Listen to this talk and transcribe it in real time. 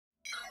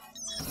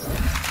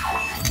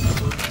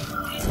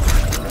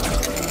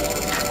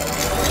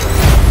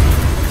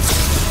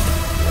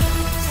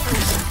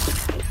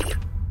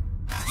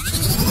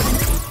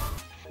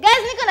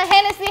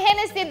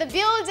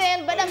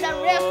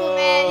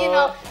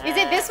know. Is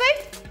it this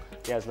way?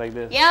 Yeah, it's like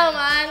this. Yeah,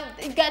 man.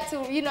 You got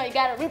to, you know, you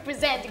gotta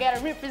represent. You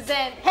gotta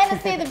represent.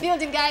 Hennessy in the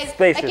building, guys.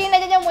 Spacious. Lakini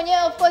Najiona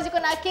mwenyewe, of course, yuko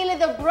na Akili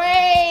The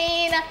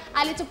Brain.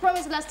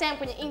 Alitupromise last time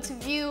kwenye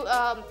interview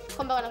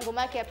kwamba wana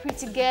ngoma yake ya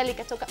Pretty Girl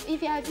ikatoka.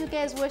 Have you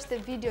guys watched the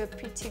video of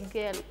Pretty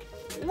Girl?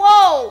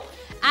 Whoa!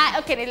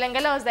 Okay,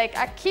 niliangalia, I was like,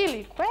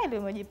 Akili, kweli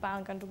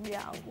umejipanga ndugu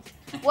yangu.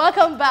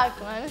 Welcome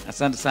back, man.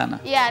 Asante sana.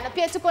 Yeah, na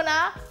pia tuko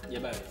na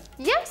Yeah,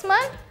 Yes,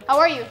 man. How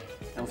are you?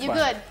 I'm You fine.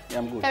 good? Yeah,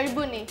 I'm good.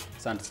 Karibuni.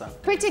 Asante sana.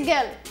 Pretty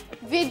Girl,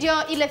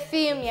 video ile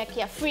film ya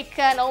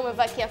Kiafrika na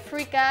umevaa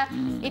Kiafrika.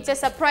 It's a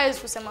surprise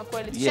kusema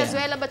kweli.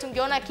 Tushazoea labda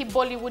tungeona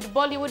Bollywood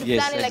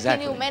fulani,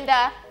 lakini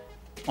umeenda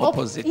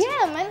opposite.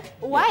 Yeah, man.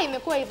 Why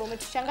imekuwa hivyo?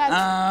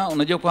 Umetushangaza.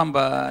 Unajua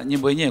kwamba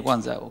nyimbo yenyewe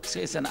kwanza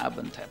ukisikia sana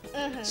urban type.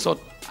 So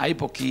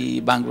haipo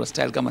kibangro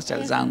style kama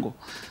style zangu.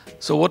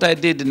 So what I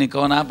did,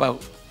 nikaona hapa,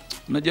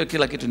 unajua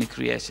kila kitu ni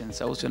creation.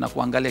 Sasa usio na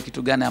kuangalia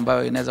kitu gani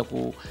ambayo inaweza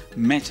ku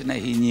match na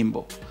hii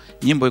nyimbo.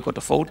 Nyimbo iko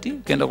tofauti,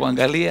 ukienda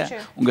kuangalia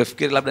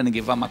ungefikiri labda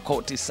ningevaa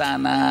makoti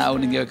sana au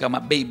ningeweka kama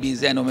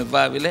babies, yani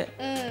umevaa vile.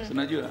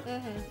 Unajua?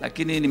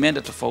 Lakini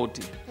nimeenda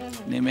tofauti.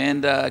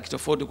 Nimeenda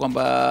kitofauti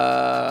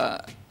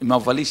kwamba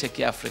nimevalisha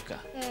Kiafrika.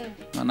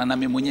 Na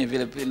mimi mwenyewe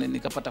vile vile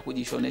nikapata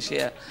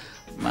kujishoneshea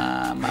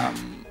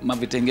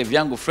vitenge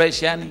vyangu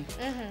fresh yani.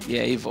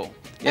 Yeah, hivyo.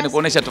 Yani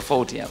kuonesha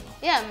tofauti hapo.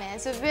 Yeah, man.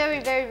 It's a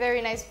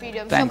very nice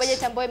video. Msio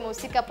budget ambayo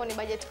imehusika hapo ni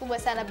budget kubwa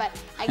sana, but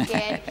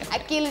again,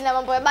 Akili na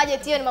mambo ya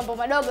budget hiyo ni mambo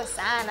madogo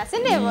sana. Si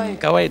ndivyo?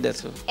 Kawaida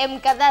tu.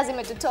 Kadhaa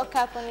zimetutoka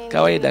hapo nini?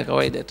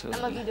 Kawaida tu.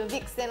 Kama video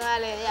vixen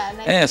wale,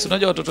 yeah. Nice.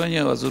 Unajua watoto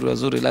wenyewe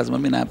wazuri, lazima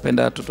mimi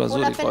napenda watoto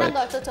wazuri kwa. Unapenda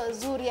watoto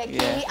wazuri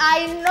Akili.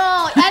 I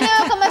know. Yaani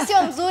wewe kama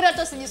sio mzuri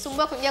hata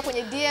usijisumbue kuingia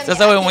kwenye DM.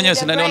 Sasa wewe mwenyewe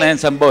unaniona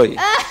handsome boy.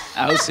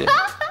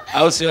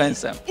 Au sio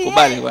handsome?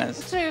 Kubali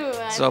kwanza. True.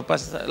 So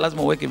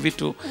lazima uweke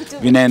vitu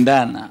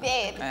vinaendana.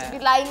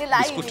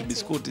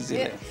 Biskuti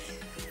zile.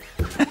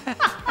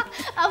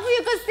 Afu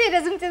yuko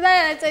serious mtazani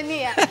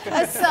anatania.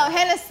 So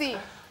Hennessy,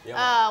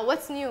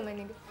 what's new, my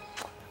nigga?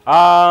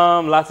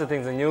 Lots of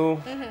things are new.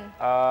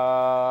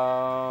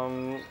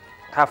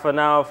 Half an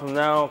hour from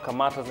now,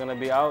 Kamata's gonna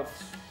be out.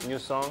 New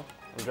song.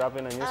 I'm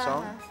dropping a new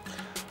song.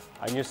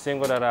 A new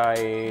single that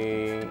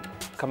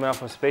coming out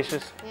from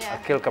Spacious.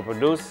 Akil can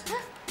produce.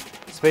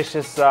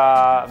 Spacious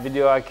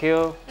video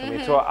Akil.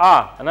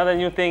 Another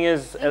new thing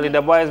is Akili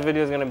The Brain's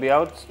video is gonna be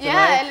out tonight.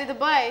 Yeah, Akili The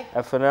Brain.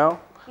 FNL.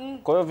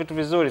 Kwa hiyo vitu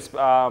vizuri.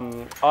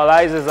 All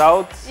Eyes is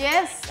out.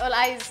 Yes, All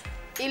Eyes.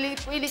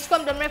 Ilichukua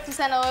muda mrefu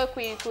sana wewe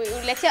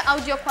kuiletea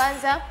audio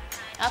kwanza,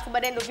 alafu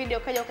baadaye ndo video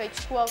kaja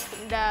ukaichukua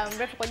muda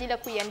mrefu kwa ajili ya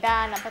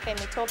kuiandaa na mpaka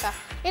imetoka.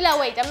 Ila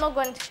wait, I'm not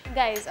going to,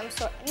 guys, I'm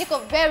sorry. Niko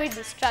very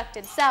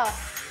distracted. Sawa.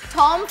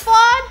 Tom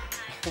Ford?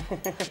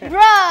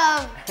 Bro,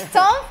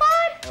 Tom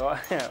Ford?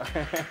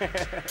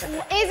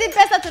 Hizi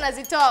pesa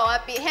tunazitoa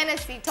wapi?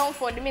 Hennessy, Tom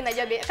Ford, mimi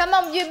najua bei.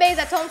 Kama mjui bei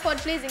za Tom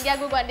Ford, please ingia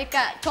Google,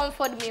 andika Tom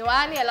Ford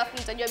miwani, alafu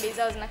mtajua bei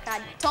zao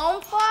zinakaje.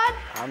 Tom Ford?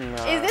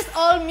 Is this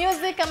all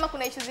music kama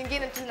kuna issues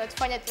zingine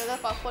tunatufanya tunaweza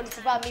ku afford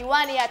kuvaa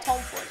miwani ya Tom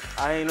Ford?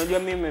 Unajua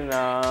mimi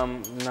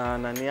na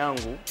nani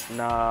yangu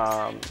na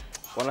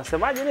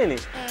wanasemaje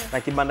nini?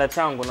 Na kibanda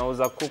changu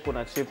nauza kuku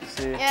na chips.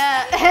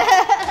 Yeah.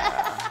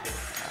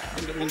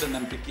 Mimi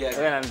nampikia.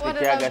 Wewe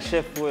unanipikiaga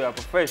chef huyo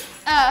hapo fresh.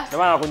 Ndio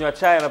maana nakunywa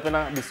chai,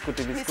 napenda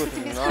biskuti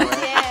unaona?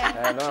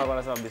 Ndio maana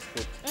nasema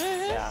biskuti.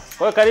 Yeah.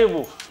 Kwa hiyo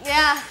karibu.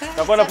 Yeah.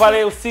 Tutakwenda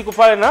pale usiku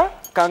pale na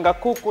kanga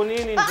kuku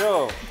nini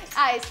njoo.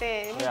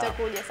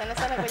 Nitakuja sana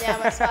kwenye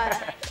maswala.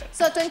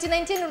 So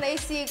 2019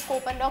 unahisi kwa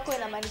upande wako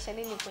inamaanisha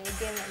nini kwenye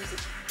game ya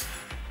muziki?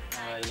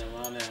 Ina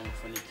maana ya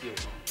mafanikio.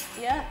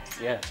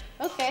 Yeah.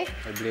 Okay.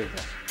 I believe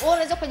that. Wewe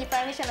unaweza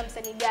kujifananisha na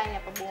msanii gani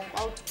hapa Bongo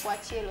au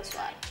tukuachie hilo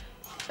swali?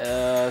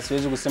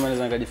 Siwezi kusema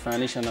naweza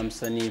nikajifananisha na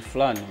msanii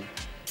fulani,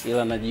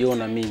 ila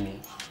najiona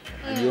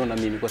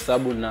mimi kwa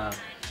sababu na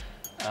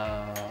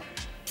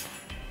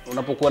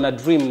unapokuwa na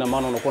dream na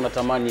maana unakuwa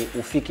unatamani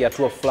ufike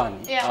hatua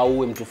fulani au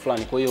uwe mtu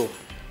fulani. Kwa hiyo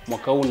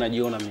mwaka huu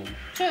najiona mimi.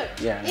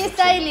 True. Hii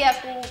style ya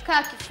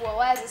kukaa kifua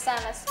wazi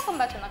sana, sio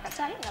kwamba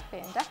tunakataa,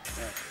 napenda.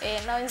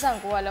 Na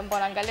wenzangu wale ambao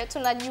wanaangalia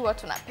tunajua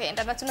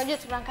tunapenda na tunajua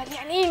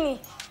tunaangalia nini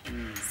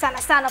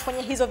sana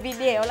kwenye hizo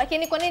video.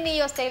 Lakini kwa nini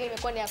hiyo style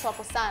imekuwa ni ya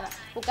kwako sana?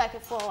 Kukaa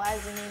kifua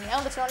wazi nini? Au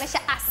ndio tunaonesha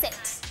asset?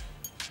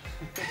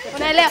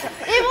 Unaelewa?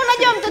 Hivi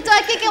unajua mtoto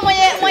wa kike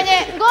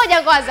mwenye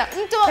ngoja kwanza.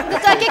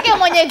 Mtoto wa kike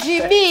mwenye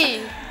GB,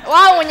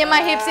 wao mwenye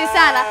mahipsi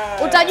sana,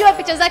 utajua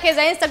picha zake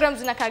za Instagram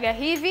zinakaga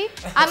hivi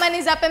ama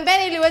ni za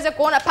pembeni ili uweze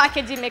kuona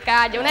package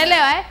imekaaje.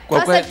 Unaelewa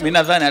Kwa kweli mimi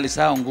nadhani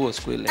alisahau nguo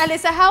siku ile.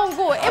 Alisahau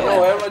nguo.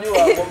 Wewe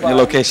unajua kwamba ni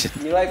location.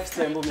 Ni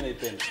lifestyle ambayo mimi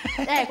naipenda.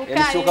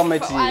 Kukaa. Sio kama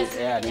eti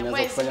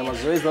nimeanza kufanya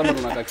mazoezi ama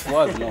tunakaa kifua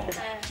wazi, no.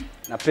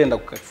 Napenda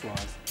kukaa kifua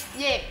wazi.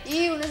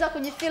 Hii unaweza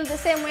kujifeel the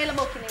same way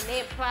labda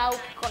ukinenepa au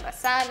ukikonda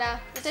sana.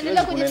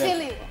 Utaendelea kujifeel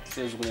hivyo?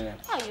 Siwezi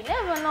kunenepa. You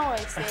never know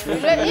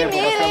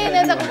hii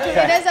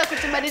inaweza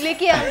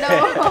kutubadilikia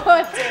muda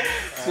wote.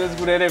 Siwezi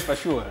kunenepa,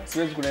 sure.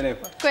 Siwezi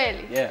kunenepa.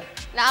 Kweli? Yeah.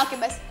 Na okay,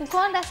 basi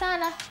kukonda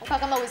sana, ukawa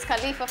kama Wiz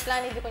Khalifa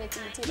fulani hivi kwenye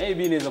TBT.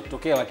 Maybe inaweza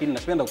kutokea, lakini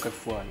napenda kukaa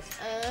kifua wazi.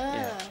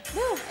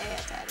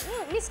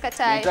 Mimi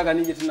sikatai. Nataka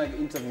nije tena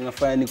interview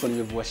nafanya niko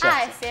nimevua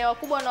shati. Sasa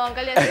wakubwa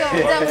wanaangalia sio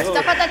mzee,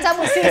 tutapata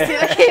tabu sisi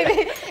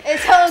lakini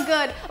it's all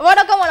good.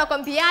 Unaona kama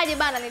unakwambiaje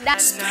bana ni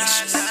dance.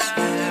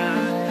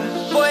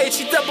 Boy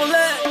chitabule.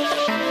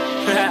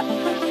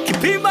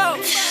 Kipimo.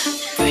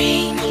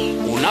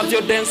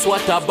 Unavyo dance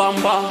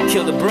watabamba.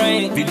 Kill the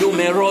brain.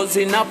 Vidume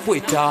rose na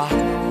pwita.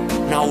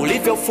 Na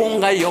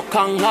ulivyofunga hiyo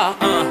kanga.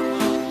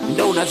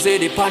 Ndo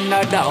unazidi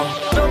panda down.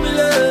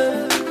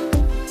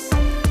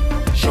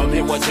 Show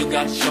me what you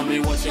got, show me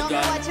what you got. Show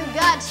me what you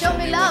got, show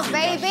me love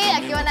baby.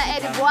 Akiwa na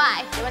Eddie Boy,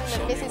 akiwa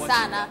nimemisi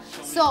sana.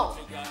 So,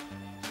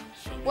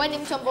 wewe ni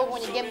mtu ambaye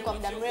kwenye game kwa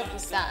muda mrefu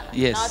sana.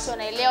 Yes. Na watu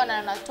wanaelewa na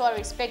wanatoa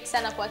respect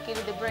sana kwa Akili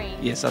The Brain.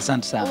 Yes,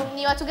 asante sana.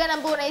 Ni watu gani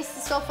ambao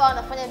unahisi so far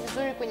wanafanya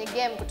vizuri kwenye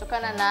game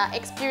kutokana na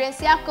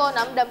experience yako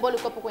na muda ambao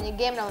ulikuwa kwenye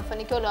game na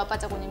mafanikio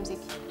uliyopata kwenye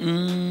muziki?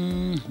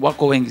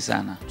 Wako wengi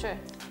sana. Sure.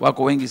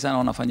 Wako wengi sana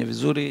wanafanya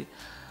vizuri.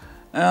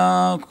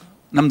 Na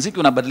muziki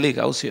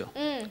unabadilika au sio?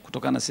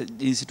 Kutokana na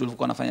jinsi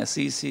tulivyokuwa nafanya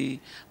sisi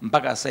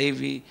mpaka sasa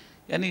hivi.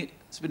 Yani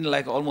it's been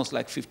like almost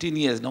like 15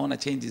 years naona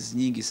changes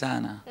nyingi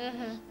sana.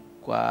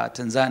 Kwa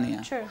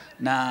Tanzania. Sure.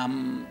 Na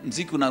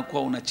muziki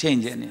unakuwa una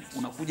change, yani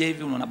unakuja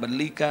hivi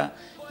unabadilika,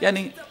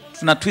 yani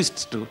tuna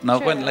twist tu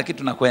tunakwenda, lakini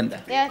tunakwenda.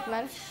 Yeah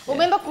man.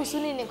 Umeimba kuhusu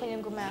nini kwenye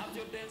ngoma yako?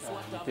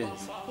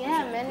 Mapenzi.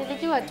 Yeah man,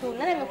 nilijua tu.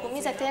 Nani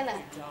amekuumiza tena?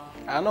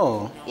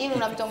 No. Hivi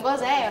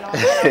unamtongoza yeye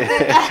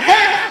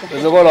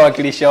Unaweza kuwa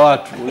unawakilisha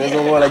watu. Unaweza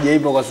kuwa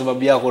unajaiba kwa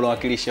sababu yako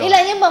unawakilisha watu.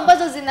 Ila nyimbo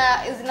ambazo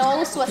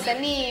zinawahusu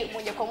wasanii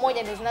moja kwa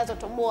moja ndio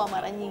zinazotoboa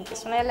mara nyingi.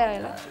 Si unaelewa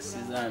hilo?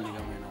 Sidhani kama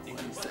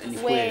inakuwa ni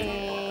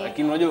kweli.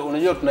 Lakini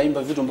unajua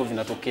tunaimba vitu ambavyo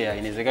vinatokea.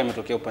 Inawezekana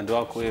imetokea upande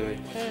wako wewe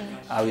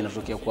au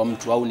inatokea kwa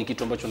mtu au ni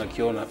kitu ambacho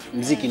unakiona.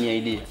 Muziki ni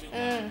idea.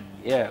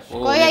 Yeah.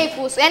 Kwa hiyo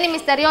haikuhusu. Yaani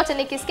mistari yote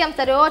nikisikia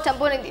mstari wote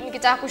ambao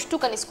nikitaka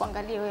kushtuka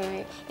nisikuangalie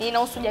wewe.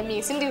 Inahusu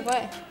jamii, si ndivyo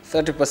wewe?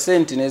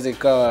 30% inaweza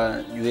ikawa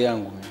juu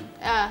yangu mimi.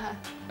 Aha.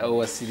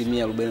 Au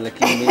 40%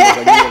 lakini mimi kwa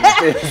ajili ya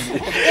mapenzi.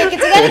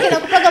 Kitu gani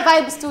kinakutoka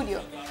vibe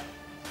studio?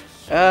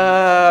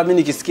 Mimi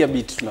nikisikia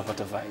beat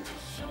tunapata vibe.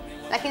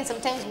 Lakini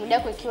sometimes muda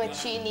wako ikiwa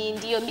chini,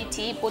 ndio beat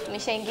ipo,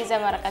 tumeshaingiza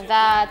mara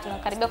kadhaa,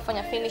 tunakaribia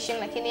kufanya finishing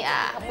lakini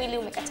mwili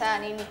umekataa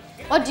nini?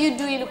 What do you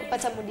do ili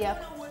kupata mood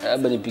yako?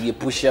 Labda nipige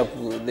push up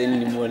then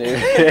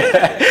nimuone.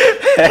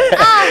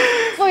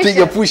 Push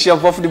Piga up. push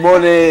up afu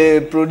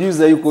nimuone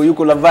producer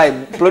yuko na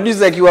vibe.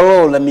 Producer akiwa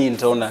low na mimi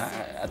nitaona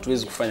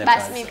hatuwezi kufanya kazi.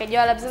 Basi mimi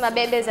nikajua lazima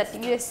bebe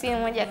zapigiwe simu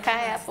moja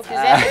kaya hapo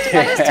kizeni tu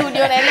pale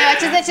studio naelewa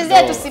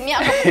chezea tu simu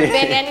yako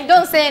pembeni yani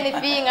don't say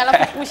anything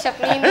alafu push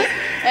up nini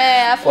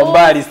afu Kwa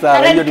mbali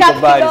sana hiyo ni kwa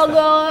mbali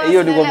sana.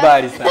 Hiyo ni kwa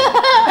mbali sana.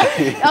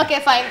 Okay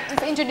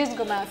fine, introduce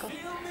ngoma yako.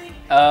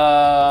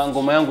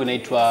 Ngoma yangu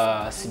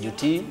inaitwa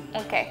Sijuti.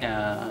 Okay.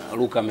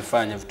 Luka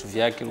amefanya vitu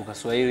vyake, Luka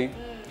Swahili.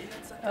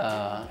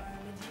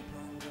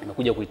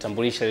 Nimekuja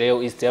kuitambulisha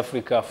leo East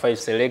Africa 5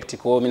 Select.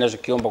 Kwa hiyo mimi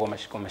ninachokiomba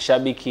kwa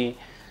mashabiki,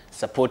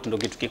 support ndio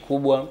kitu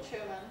kikubwa.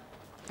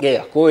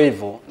 Yeah, kwa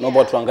hivyo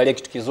naomba tuangalie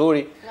kitu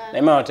kizuri na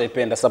imani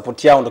wataipenda.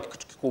 Support yao ndio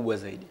kitu kikubwa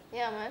zaidi.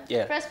 Yeah man.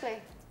 Yeah. Press play.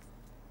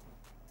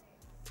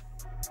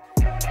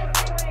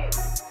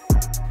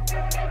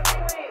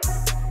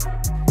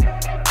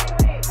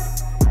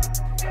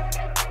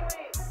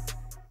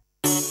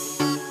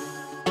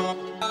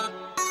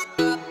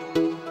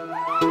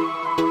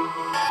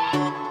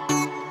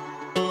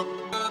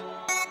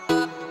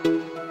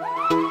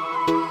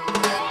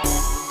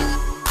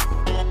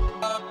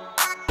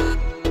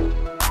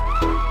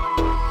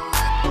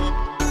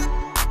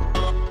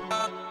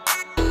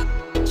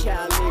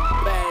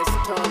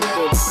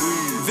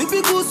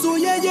 Vipi kuhusu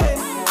yeye,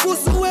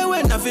 kuhusu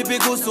wewe na vipi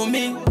kuhusu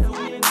mimi?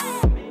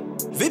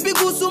 Vipi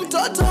kuhusu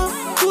mtoto,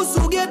 kuhusu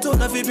ghetto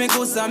na vipi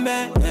kuhusu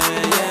me?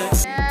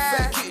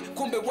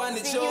 Kumbe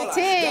wanichola,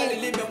 gari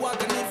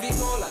limewaka ni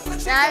vingola.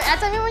 Na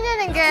hata mimi mwenyewe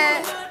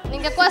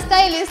ningekuwa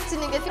stylist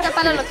ningefika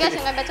pale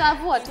location ngambia tu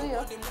avua tu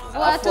hiyo.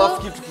 Vua tu.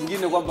 Alafu kitu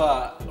kingine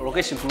kwamba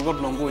location tulikuwa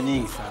tuna nguo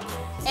nyingi sana.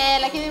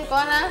 Lakini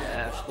mkaona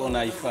Tukaona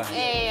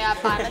haifai.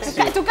 Hapana.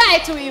 Tukae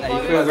tu hivyo.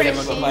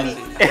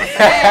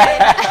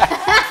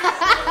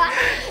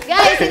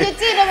 Guys,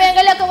 Sijuti ndio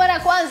umeangalia kwa mara ya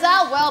kwanza.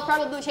 Well,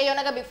 probably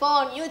ushaionaga before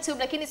on YouTube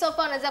lakini so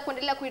far unaweza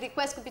kuendelea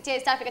kurequest kupitia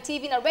East Africa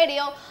TV na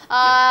radio.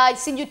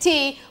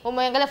 Sijuti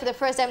umeangalia for the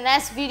first time.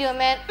 Nice video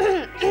man.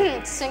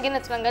 Sisi wengine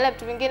tunaangalia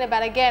vitu vingine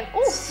but again.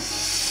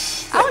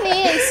 Au ni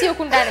yeye sio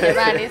kundani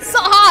jamani. It's so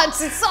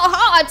hot, it's so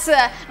hot.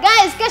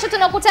 Guys, kesho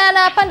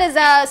tunakutana pande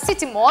za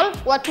City Mall.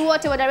 Watu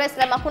wote wa Dar es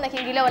Salaam hakuna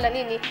kiingilio wala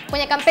nini.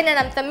 Kwenye kampeni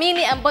na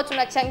mthamini ambao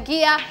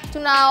tunachangia,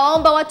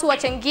 tunaomba watu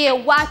wachangie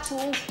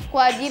watu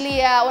kwa ajili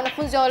ya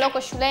wanafunzi walioko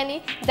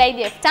shuleni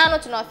zaidi ya 5,000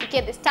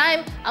 tunawafikia this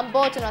time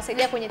ambao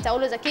tunawasaidia kwenye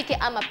taulo za kike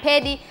ama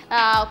pedi.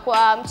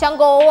 Kwa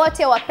mchango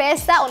wote wa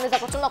pesa unaweza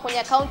kutuma kwenye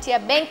akaunti ya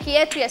benki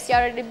yetu ya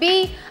CRDB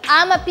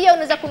ama pia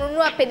unaweza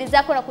kununua pedi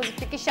zako na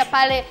kuzifikisha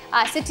pale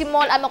City Mall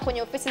mall ama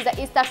kwenye ofisi za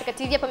East Africa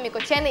TV hapa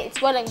Mikocheni,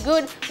 it's well and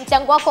good.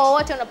 Mchango wako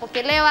wote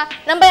unapokelewa.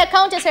 Namba ya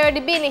account ya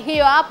CRDB ni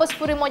hiyo hapo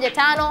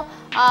 015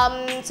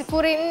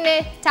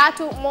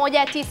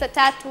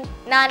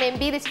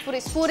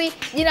 0431938200.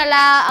 Jina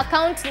la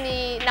account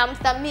ni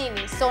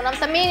namthamini. So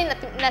namthamini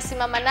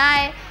nasimama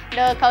naye,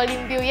 ndio kauli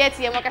mbiu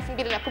yetu ya mwaka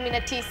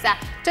 2019.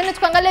 Twende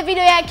tukaangalia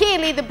video ya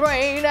Akili The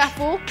Brain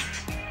afu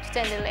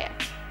tutaendelea.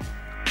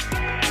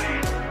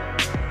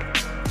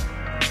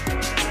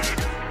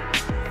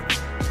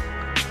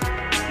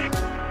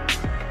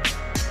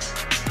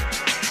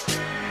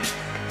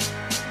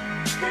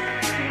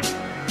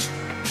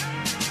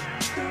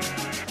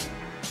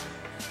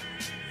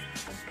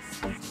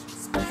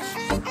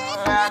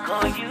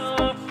 Call you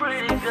a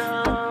pretty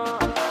girl.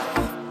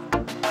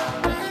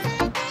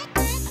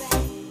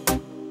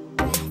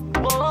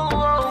 Whoa,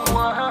 whoa,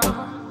 whoa.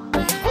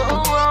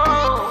 Whoa,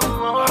 whoa,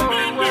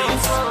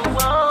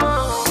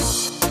 whoa.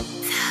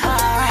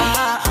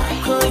 I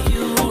call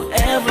you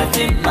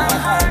everything my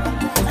heart,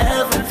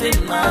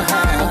 everything my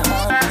heart.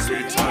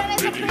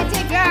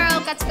 Pretty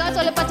girl katika watu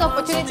walipata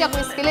opportunity ya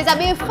kusikiliza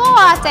before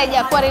hata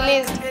haijakuwa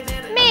released.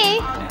 Me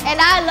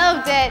and I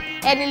loved it,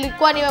 and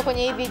nilikuwa niwe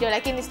kwenye hii video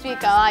lakini sijui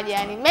kawaje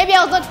yani. Maybe I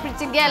was not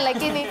pretty girl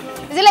lakini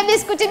zile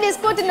biskuti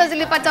ndo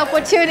zilipata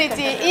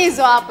opportunity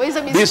hizo hapo,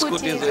 hizo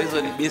biskuti.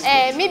 Hizo ni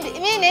biskuti.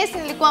 Mimi nahisi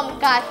nilikuwa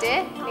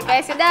mkate,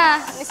 nikaisi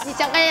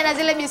nisijichanganye na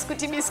zile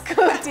biskuti.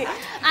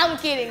 I'm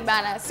kidding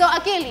bana. So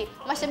Akili,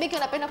 mashabiki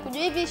wanapenda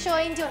kujua hivi show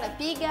India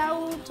unapiga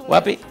au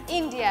wapi?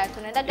 India.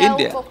 Tunaendaga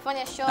huko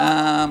kufanya show.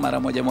 Mara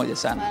moja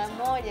sana. Mara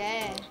moja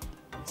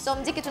So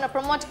mziki tuna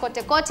promote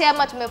kote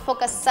ama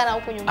tumefocus sana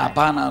huko nyumbani?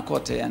 Hapana,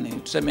 kote yani.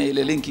 Tuseme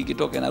ile link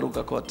ikitoka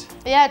inaruka kote.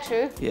 Yeah,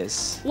 true.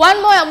 Yes.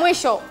 One more ya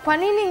mwisho. Kwa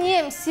nini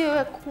nyie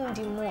msiwe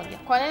kundi moja?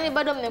 Kwa nini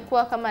bado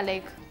mmekuwa kama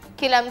like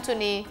kila mtu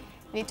ni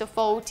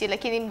tofauti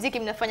lakini mziki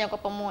mnafanya kwa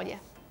pamoja?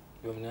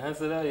 You want me to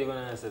answer that or you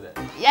gonna answer that?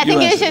 Yeah, I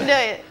think you should do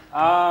it.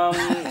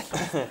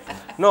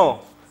 No.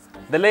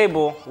 The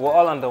label, we're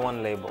all under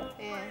one label.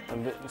 Yeah.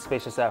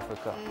 Spacious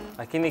Africa.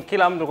 Lakini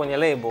kila mtu kwenye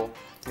label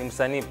ni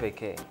msanii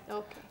pekee.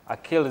 Okay.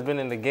 Akili has been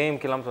in the game,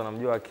 kila mtu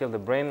anamjua Akili The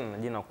Brain, na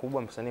jina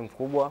kubwa, msanii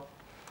mkubwa.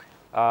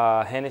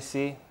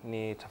 Hennessy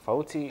ni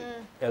tofauti,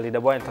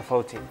 LDW ni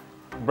tofauti.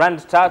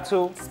 Brand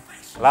tattoo,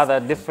 rather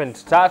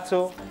different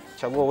tattoo.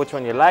 Chagua which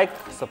one you like,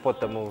 support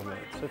the movement.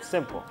 So it's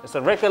simple. It's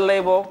a record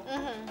label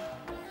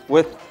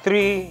with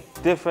 3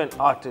 different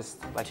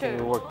artists like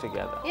we work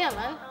together. Yeah,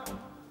 man.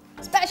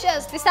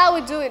 Spacious, this is how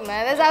we do it,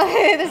 man. That's how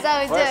we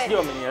do it. Sio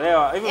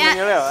umenielewa. Hivi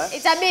umenielewa eh?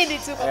 Itabidi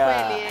tu kwa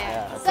kweli.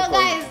 So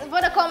guys,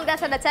 Vodacom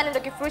data datani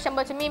ndio kifurushi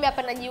ambacho mimi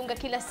hapa najiunga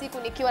kila siku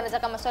nikiwa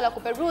nataka masuala ya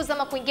kuperuza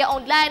ama kuingia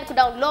online,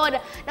 kudownload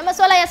na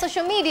masuala ya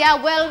social media,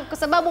 well kwa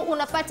sababu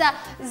unapata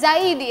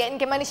zaidi,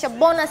 ningemaanisha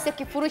bonus ya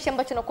kifurushi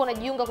ambacho unakuwa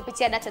unajiunga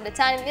kupitia data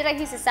datani. Ni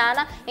rahisi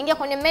sana. Ingia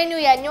kwenye menu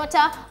ya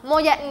nyota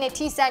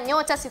 149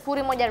 nyota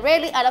 01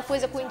 reli alafu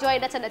uweze kuenjoy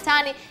data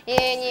datani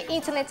yenye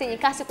internet yenye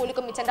kasi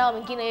kuliko mitandao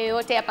mingine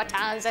yoyote hapa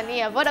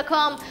Tanzania.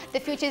 Vodacom, the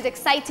future is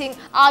exciting.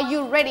 Are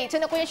you ready?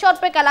 Tuna kwenye short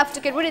break alafu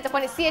tukirudi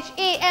itakuwa ni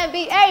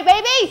CHEMBA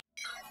baby.